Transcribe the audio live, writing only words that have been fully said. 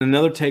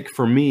Another take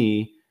for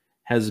me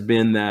has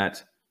been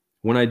that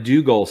when I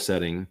do goal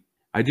setting,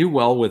 I do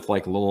well with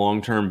like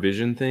long-term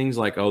vision things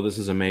like, oh, this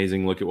is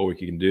amazing. Look at what we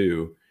can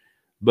do.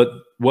 But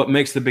what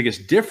makes the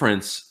biggest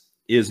difference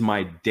is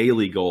my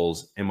daily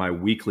goals and my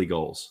weekly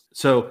goals.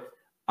 So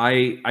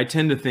I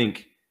tend to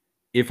think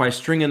if I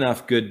string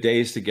enough good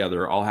days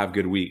together, I'll have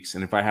good weeks.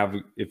 And if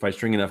I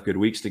string enough good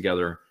weeks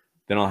together,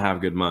 then I'll have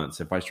good months.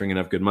 If I string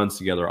enough good months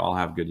together, I'll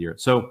have good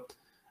years. So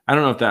I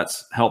don't know if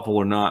that's helpful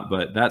or not,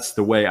 but that's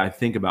the way I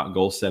think about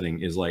goal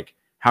setting is like,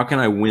 how can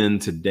I win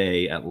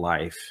today at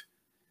life?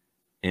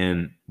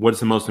 And what's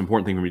the most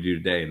important thing for me to do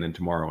today and then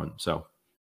tomorrow? And so